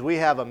because we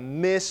have a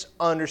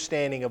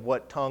misunderstanding of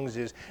what tongues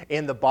is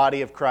in the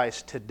body of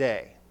Christ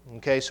today.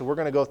 Okay, so we're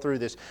going to go through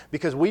this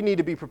because we need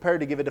to be prepared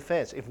to give a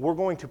defense. If we're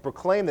going to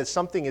proclaim that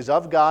something is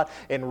of God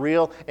and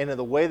real and in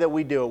the way that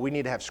we do it, we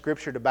need to have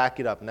Scripture to back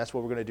it up, and that's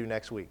what we're going to do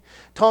next week.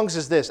 Tongues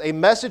is this: a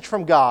message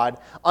from God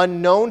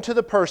unknown to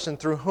the person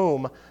through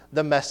whom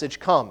the message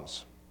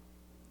comes.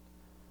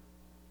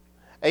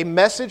 A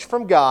message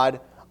from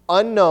God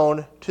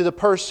unknown to the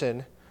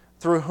person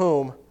through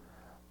whom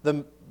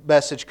the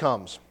message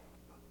comes.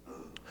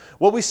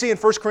 What we see in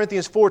 1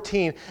 Corinthians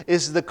 14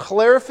 is the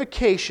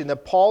clarification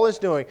that Paul is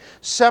doing,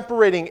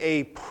 separating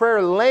a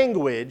prayer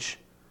language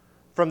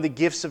from the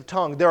gifts of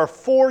tongue. There are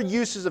 4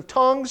 uses of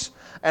tongues,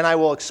 and I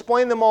will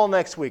explain them all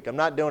next week. I'm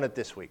not doing it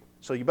this week,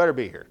 so you better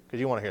be here because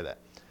you want to hear that.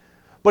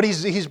 But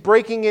he's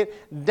breaking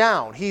it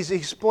down. He's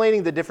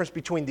explaining the difference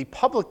between the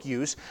public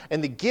use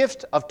and the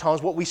gift of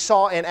tongues, what we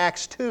saw in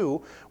Acts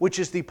 2, which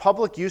is the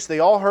public use. They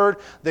heard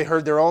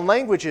their own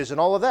languages and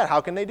all of that. How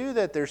can they do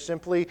that?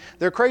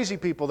 They're crazy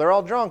people. They're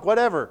all drunk,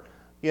 whatever.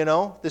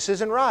 This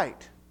isn't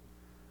right.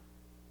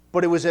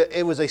 But it was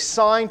a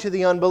sign to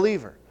the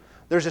unbeliever.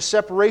 There's a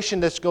separation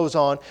that goes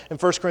on in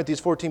 1 Corinthians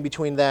 14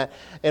 between that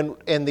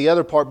and the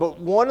other part. But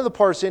one of the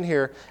parts in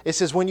here, it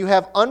says, when you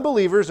have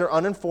unbelievers or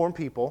uninformed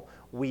people,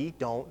 we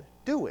don't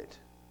do it.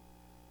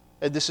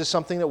 And this is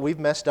something that we've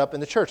messed up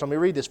in the church. Let me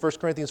read this, 1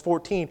 Corinthians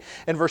 14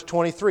 and verse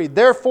 23.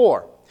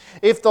 Therefore,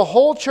 if the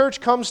whole church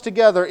comes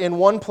together in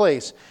one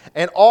place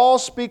and all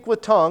speak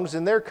with tongues,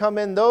 and there come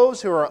in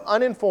those who are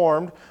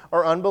uninformed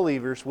or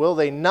unbelievers, will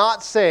they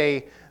not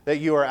say that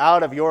you are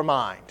out of your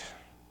mind?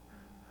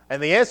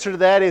 And the answer to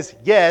that is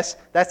yes,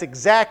 that's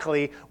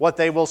exactly what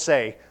they will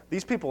say.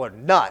 These people are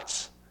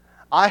nuts.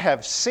 I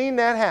have seen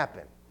that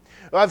happen.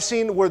 I've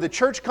seen where the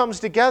church comes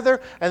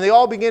together and they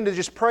all begin to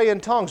just pray in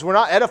tongues. We're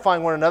not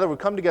edifying one another. We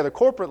come together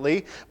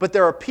corporately, but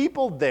there are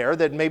people there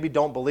that maybe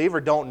don't believe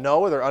or don't know,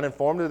 or they're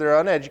uninformed or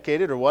they're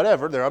uneducated or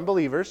whatever. They're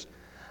unbelievers.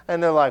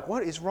 And they're like,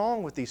 what is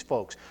wrong with these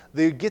folks?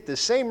 They get the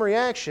same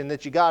reaction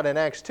that you got in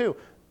Acts 2.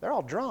 They're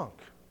all drunk.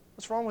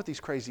 What's wrong with these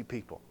crazy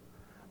people?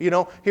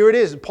 Here it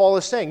is. Paul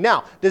is saying.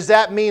 Now, does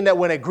that mean that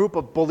when a group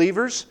of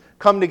believers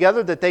come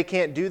together that they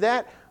can't do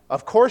that?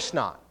 Of course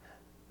not.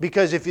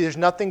 Because if there's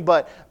nothing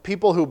but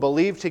people who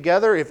believe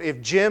together,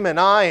 if Jim and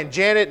I and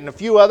Janet and a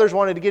few others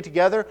wanted to get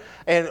together,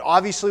 and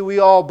obviously we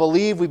all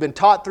believe, we've been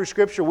taught through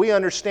Scripture, we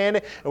understand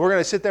it, and we're going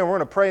to sit there and we're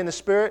going to pray in the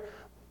Spirit,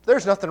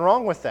 there's nothing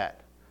wrong with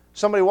that.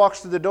 Somebody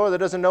walks through the door that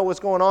doesn't know what's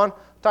going on,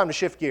 time to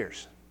shift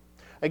gears.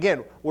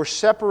 Again, we're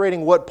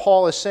separating what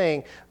Paul is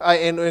saying,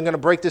 and we're going to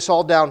break this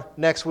all down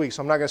next week,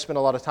 so I'm not going to spend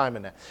a lot of time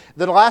in that.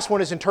 The last one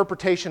is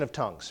interpretation of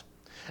tongues.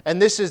 And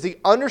this is the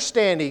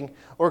understanding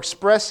or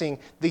expressing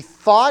the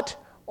thought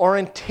or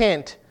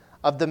intent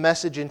of the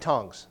message in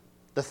tongues.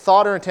 The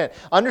thought or intent.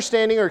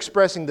 Understanding or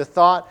expressing the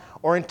thought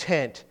or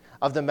intent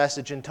of the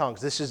message in tongues.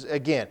 This is,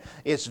 again,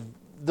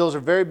 those are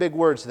very big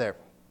words there.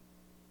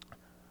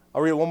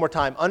 I'll read it one more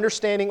time.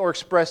 Understanding or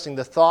expressing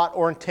the thought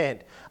or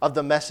intent of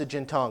the message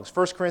in tongues.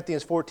 1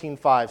 Corinthians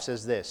 14:5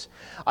 says this: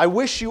 I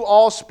wish you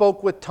all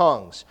spoke with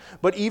tongues,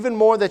 but even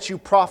more that you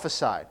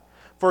prophesied.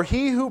 For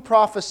he who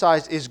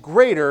prophesies is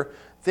greater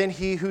than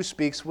he who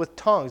speaks with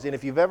tongues. And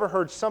if you've ever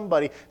heard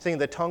somebody saying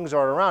the tongues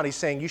are around, he's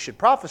saying you should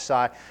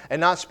prophesy and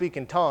not speak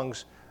in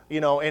tongues,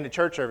 in a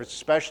church service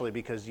especially,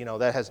 because,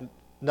 that has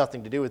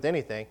nothing to do with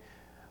anything.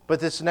 But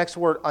this next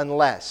word,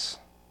 unless.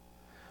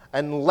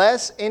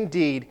 Unless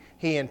indeed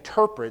he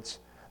interprets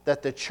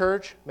that the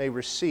church may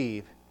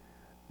receive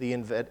the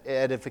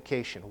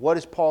edification. What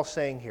is Paul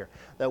saying here?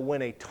 That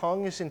when a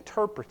tongue is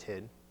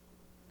interpreted,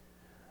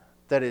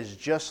 that is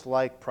just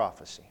like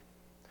prophecy.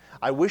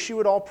 I wish you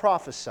would all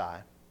prophesy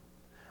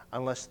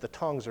unless the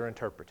tongues are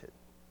interpreted,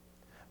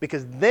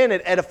 because then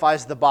it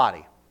edifies the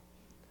body.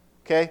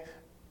 Okay?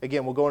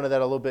 Again, we'll go into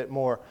that a little bit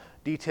more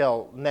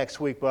detail next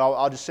week, but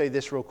I'll just say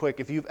this real quick.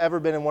 If you've ever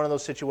been in one of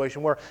those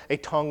situations where a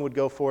tongue would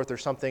go forth or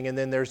something, and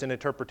then there's an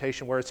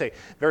interpretation where it's a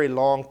very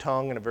long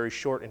tongue and a very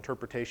short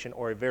interpretation,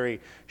 or a very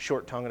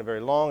short tongue and a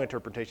very long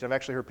interpretation, I've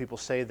actually heard people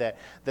say that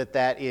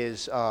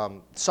is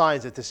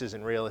signs that this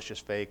isn't real, it's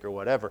just fake or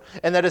whatever.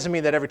 And that doesn't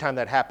mean that every time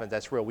that happens,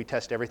 that's real. We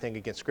test everything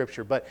against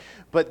Scripture. But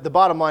the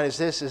bottom line is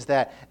this, is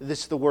that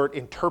this is the word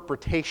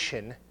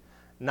interpretation,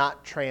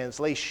 not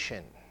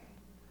translation.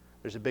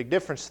 There's a big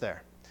difference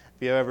there.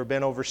 If you've ever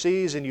been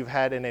overseas and you've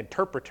had an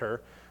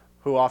interpreter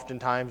who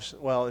oftentimes,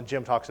 and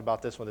Jim talks about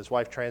this when his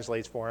wife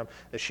translates for him,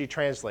 that she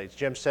translates.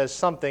 Jim says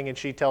something and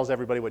she tells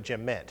everybody what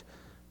Jim meant,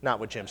 not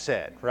what Jim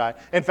said, right?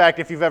 In fact,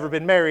 if you've ever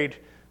been married,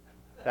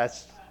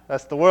 that's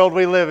That's the world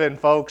we live in,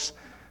 folks.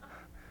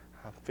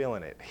 I'm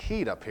feeling it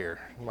heat up here.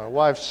 My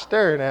wife's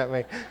staring at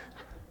me.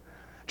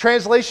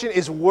 Translation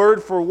is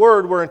word for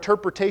word, where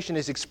interpretation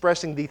is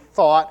expressing the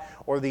thought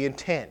or the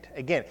intent.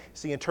 Again,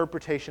 it's the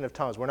interpretation of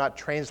tongues. We're not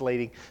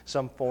translating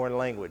some foreign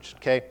language.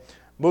 Okay?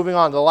 Moving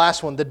on to the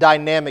last one, the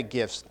dynamic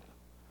gifts.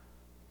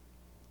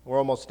 We're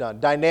almost done.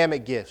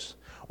 Dynamic gifts,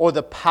 or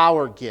the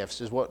power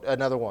gifts, is what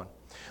another one.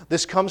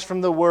 This comes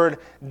from the word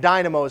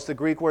dynamo. It's the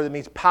Greek word that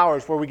means power.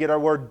 It's where we get our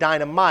word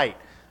dynamite.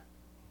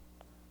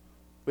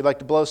 We like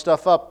to blow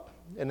stuff up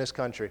in this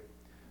country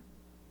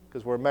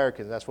because we're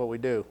Americans. That's what we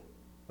do.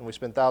 And we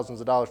spend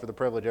thousands of dollars for the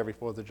privilege every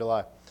 4th of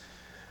July.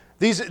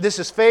 This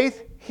is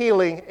faith,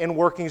 healing, and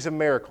workings of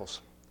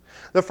miracles.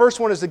 The first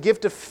one is the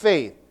gift of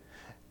faith.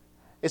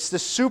 It's the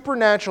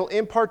supernatural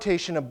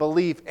impartation of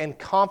belief and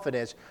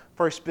confidence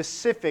for a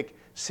specific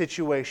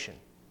situation.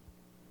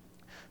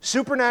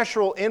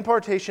 Supernatural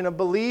impartation of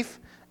belief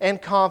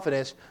and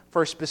confidence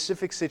for a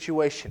specific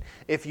situation.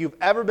 If you've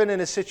ever been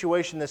in a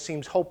situation that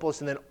seems hopeless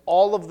and then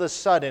all of a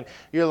sudden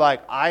you're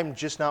like, I'm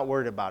just not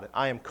worried about it.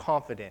 I am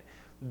confident.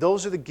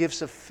 Those are the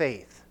gifts of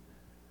faith.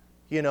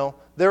 You know,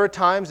 there are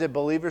times that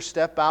believers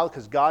step out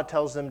because God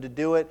tells them to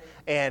do it,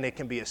 and it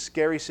can be a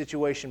scary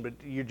situation, but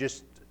you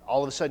just,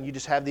 all of a sudden, you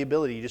just have the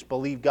ability. You just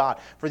believe God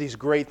for these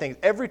great things.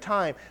 Every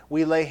time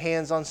we lay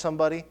hands on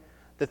somebody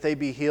that they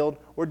be healed,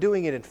 we're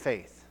doing it in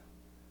faith.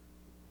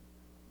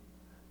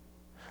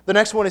 The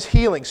next one is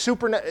healing.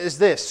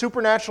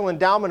 Supernatural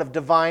endowment of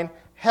divine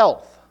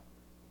health.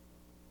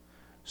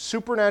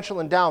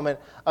 Supernatural endowment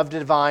of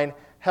divine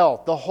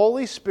health. The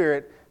Holy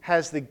Spirit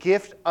has the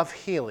gift of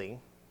healing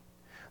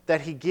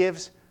that He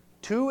gives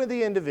to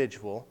the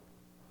individual.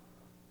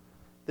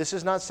 This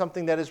is not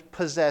something that is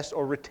possessed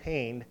or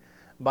retained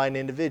by an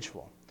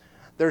individual.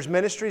 There's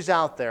ministries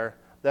out there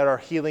that are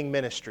healing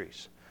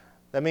ministries.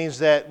 That means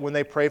that when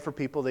they pray for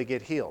people, they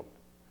get healed.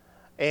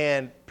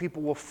 And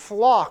people will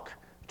flock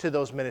to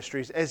those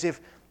ministries as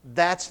if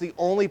that's the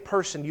only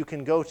person you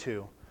can go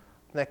to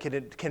that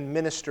can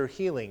minister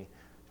healing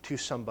to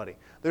somebody.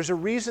 There's a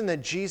reason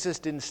that Jesus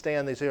didn't stay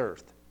on this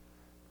earth.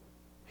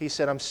 He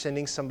said, I'm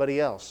sending somebody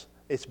else.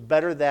 It's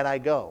better that I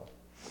go,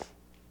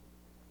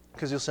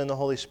 because He'll send the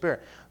Holy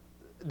Spirit.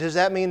 Does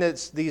that mean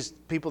that these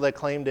people that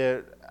claim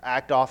to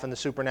act off in the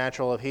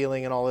supernatural of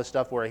healing and all this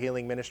stuff, where a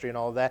healing ministry and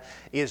all of that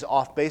is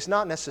off base?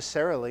 Not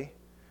necessarily.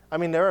 I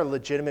mean, there are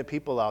legitimate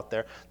people out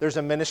there. There's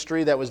a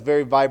ministry that was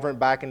very vibrant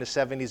back in the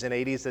 70s and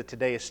 80s that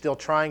today is still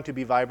trying to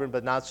be vibrant,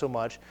 but not so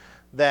much,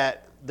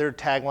 that their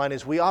tagline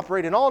is, we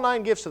operate in all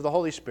 9 gifts of the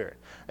Holy Spirit,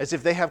 as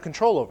if they have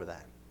control over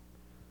that.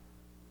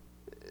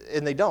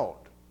 And they don't.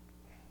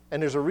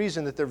 And there's a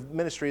reason that their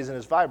ministry isn't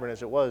as vibrant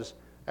as it was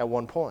at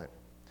one point.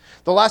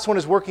 The last one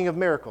is working of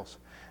miracles.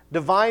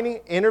 Divine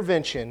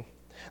intervention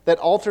that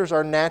alters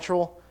our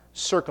natural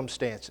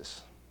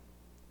circumstances.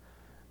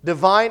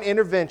 Divine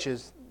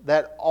interventions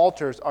that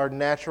alters our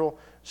natural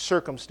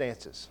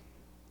circumstances.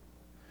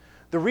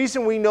 The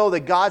reason we know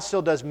that God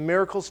still does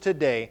miracles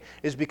today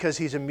is because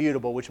He's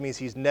immutable, which means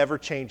He's never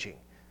changing.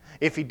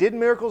 If He did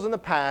miracles in the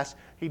past,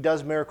 He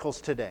does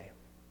miracles today.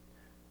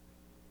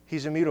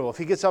 He's immutable. If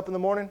He gets up in the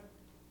morning,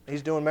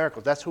 He's doing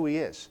miracles. That's who He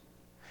is.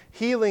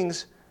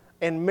 Healings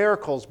and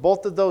miracles,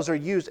 both of those are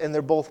used, and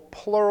they're both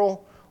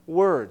plural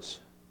words.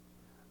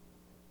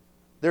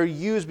 They're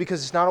used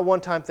because it's not a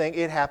one-time thing.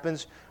 It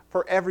happens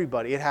for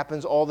everybody. It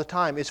happens all the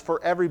time. It's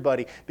for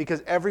everybody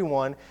because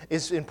everyone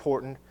is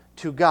important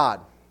to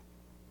God.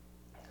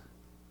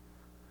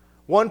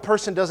 One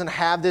person doesn't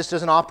have this,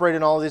 doesn't operate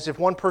in all of this. If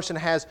one person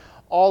has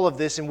all of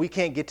this and we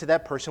can't get to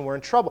that person, we're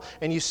in trouble.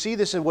 And you see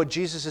this in what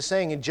Jesus is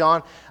saying in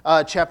John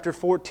chapter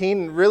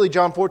 14, really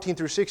John 14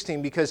 through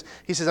 16, because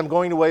He says, I'm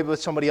going away, but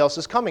somebody else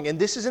is coming. And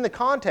this is in the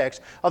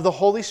context of the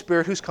Holy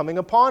Spirit who's coming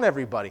upon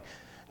everybody.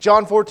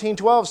 John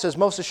 14:12 says,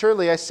 most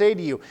assuredly I say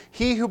to you,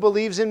 he who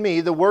believes in me,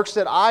 the works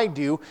that I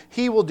do,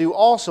 he will do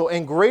also,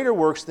 and greater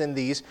works than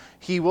these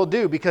he will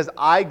do, because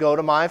I go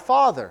to my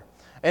Father.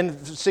 And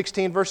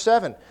 16 verse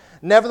 7,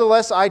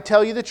 nevertheless I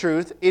tell you the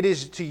truth, it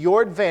is to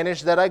your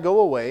advantage that I go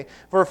away,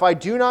 for if I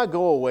do not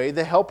go away,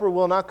 the Helper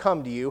will not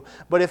come to you,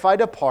 but if I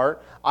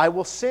depart, I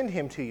will send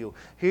Him to you.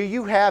 Here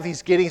you have,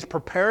 He's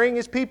preparing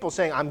His people,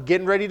 saying, I'm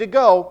getting ready to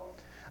go.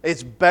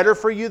 It's better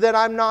for you that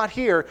I'm not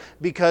here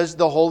because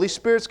the Holy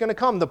Spirit's going to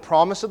come. The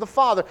promise of the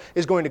Father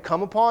is going to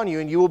come upon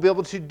you, and you will be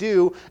able to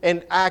do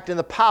and act in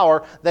the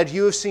power that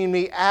you have seen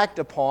me act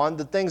upon.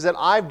 The things that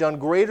I've done,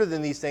 greater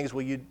than these things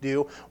will you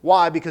do.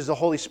 Why? Because the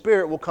Holy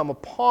Spirit will come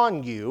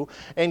upon you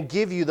and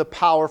give you the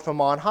power from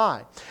on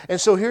high.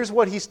 And so here's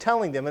what He's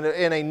telling them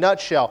in a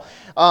nutshell.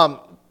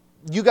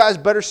 You guys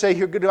better say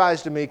your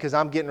goodbyes to me because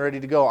I'm getting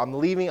ready to go. I'm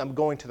leaving. I'm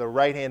going to the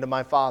right hand of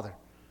my Father.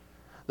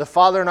 The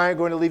Father and I are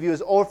going to leave you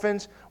as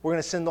orphans. We're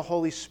going to send the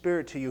Holy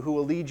Spirit to you who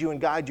will lead you and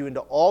guide you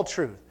into all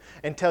truth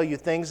and tell you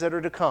things that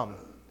are to come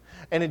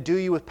and endue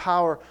you with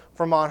power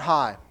from on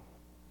high.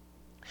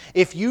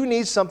 If you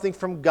need something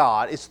from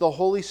God, it's the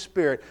Holy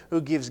Spirit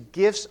who gives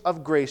gifts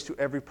of grace to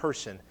every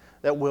person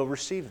that will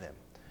receive them.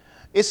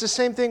 It's the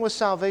same thing with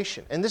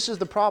salvation. And this is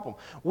the problem.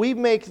 We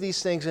make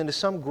these things into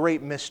some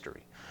great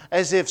mystery,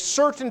 as if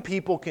certain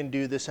people can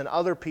do this and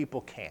other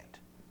people can't.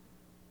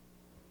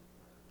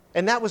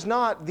 And that was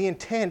not the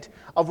intent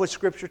of what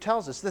Scripture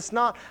tells us. That's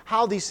not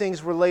how these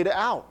things were laid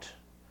out.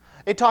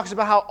 It talks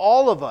about how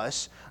all of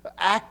us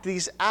act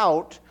these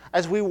out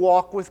as we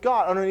walk with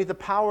God underneath the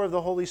power of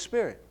the Holy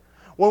Spirit.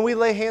 When we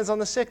lay hands on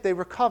the sick, they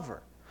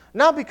recover.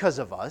 Not because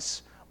of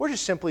us. We're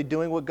just simply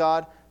doing what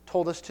God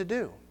told us to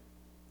do.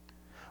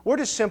 We're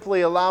just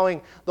simply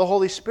allowing the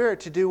Holy Spirit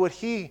to do what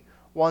He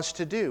wants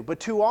to do. But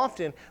too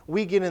often,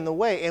 we get in the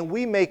way and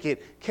we make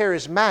it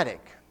charismatic.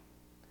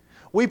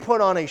 We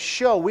put on a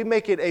show. We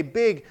make it a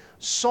big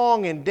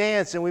song and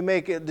dance, and we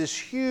make it this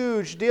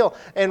huge deal.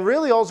 And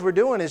really all we're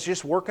doing is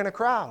just working a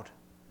crowd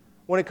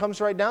when it comes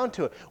right down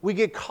to it. We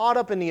get caught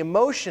up in the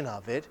emotion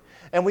of it,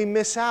 and we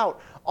miss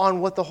out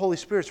on what the Holy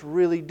Spirit's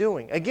really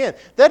doing. Again,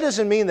 that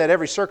doesn't mean that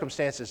every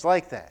circumstance is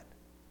like that.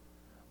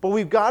 But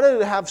we've got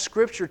to have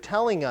Scripture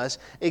telling us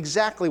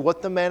exactly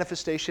what the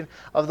manifestation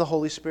of the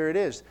Holy Spirit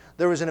is.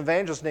 There was an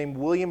evangelist named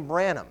William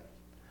Branham.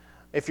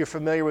 If you're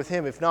familiar with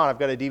him, if not, I've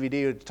got a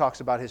DVD that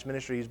talks about his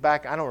ministry. He's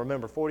back, I don't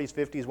remember, 40s,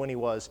 50s when he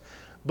was.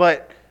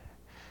 But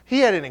he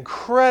had an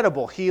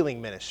incredible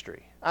healing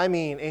ministry. I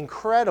mean,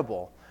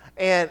 incredible.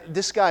 And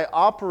this guy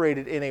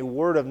operated in a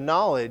word of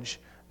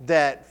knowledge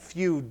that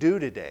few do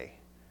today.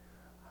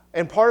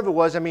 And part of it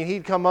was, I mean,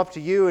 he'd come up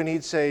to you and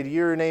he'd say,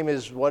 your name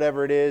is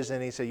whatever it is,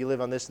 and he'd say, you live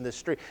on this and this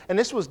street. And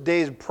this was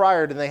days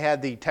prior to they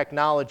had the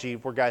technology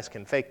where guys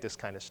can fake this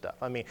kind of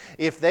stuff. I mean,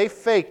 if they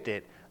faked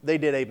it, they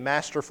did a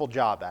masterful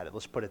job at it,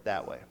 let's put it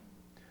that way.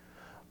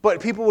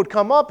 But people would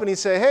come up and he'd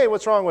say, hey,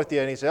 what's wrong with you?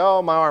 And he'd say,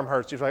 oh, my arm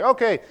hurts. He's like,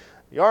 okay,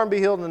 your arm be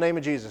healed in the name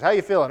of Jesus. How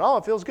you feeling? Oh,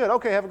 it feels good.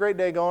 Okay, have a great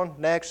day going.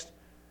 Next.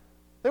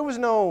 There was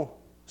no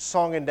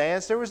song and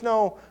dance. There was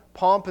no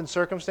pomp and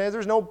circumstance. There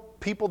was no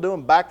people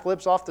doing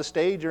backflips off the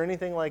stage or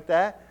anything like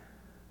that.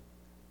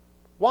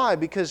 Why?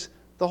 Because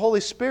the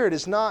Holy Spirit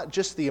is not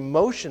just the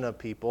emotion of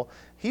people.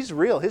 He's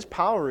real. His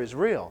power is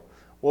real.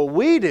 What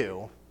we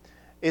do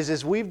is,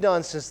 as we've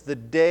done since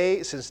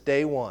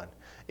day one,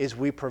 is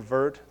we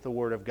pervert the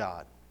Word of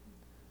God.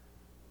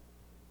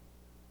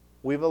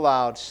 We've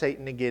allowed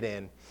Satan to get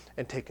in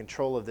and take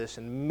control of this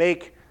and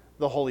make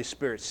the Holy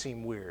Spirit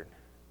seem weird.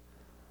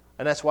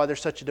 And that's why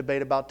there's such a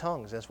debate about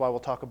tongues. That's why we'll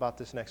talk about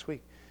this next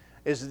week.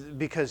 Is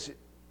because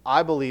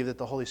I believe that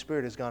the Holy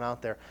Spirit has gone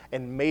out there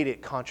and made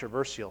it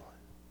controversial.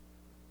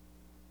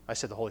 I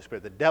said the Holy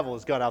Spirit. The devil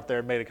has gone out there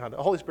and made it controversial.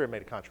 The Holy Spirit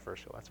made it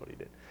controversial. That's what he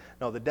did.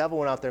 No, the devil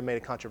went out there and made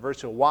it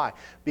controversial. Why?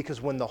 Because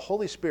when the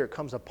Holy Spirit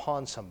comes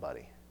upon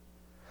somebody,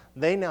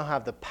 they now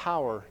have the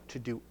power to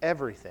do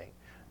everything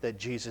that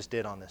Jesus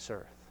did on this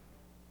earth.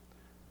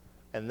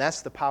 And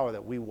that's the power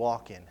that we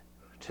walk in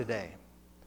today.